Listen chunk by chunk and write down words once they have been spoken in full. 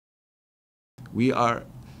We are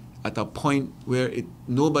at a point where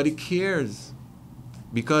nobody cares,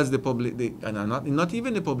 because the public, and not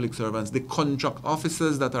even the public servants, the contract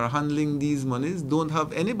officers that are handling these monies don't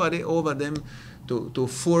have anybody over them to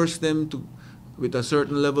force them to, with a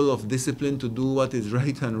certain level of discipline, to do what is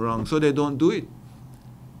right and wrong. So they don't do it.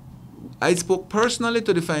 I spoke personally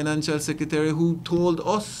to the financial secretary, who told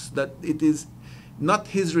us that it is not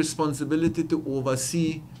his responsibility to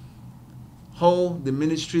oversee how the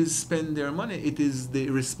ministries spend their money. It is the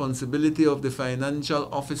responsibility of the financial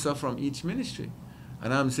officer from each ministry.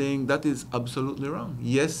 And I'm saying that is absolutely wrong.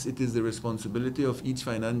 Yes, it is the responsibility of each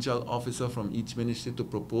financial officer from each ministry to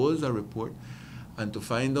propose a report and to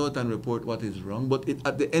find out and report what is wrong. But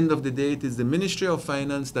at the end of the day, it is the Ministry of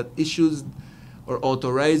Finance that issues or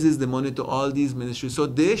authorizes the money to all these ministries. So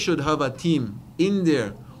they should have a team in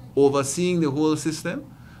there overseeing the whole system,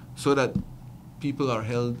 so that people are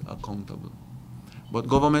held accountable. But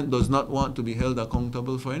government does not want to be held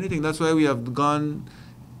accountable for anything. That's why we have gone,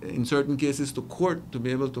 in certain cases, to court to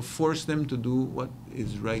be able to force them to do what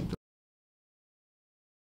is right.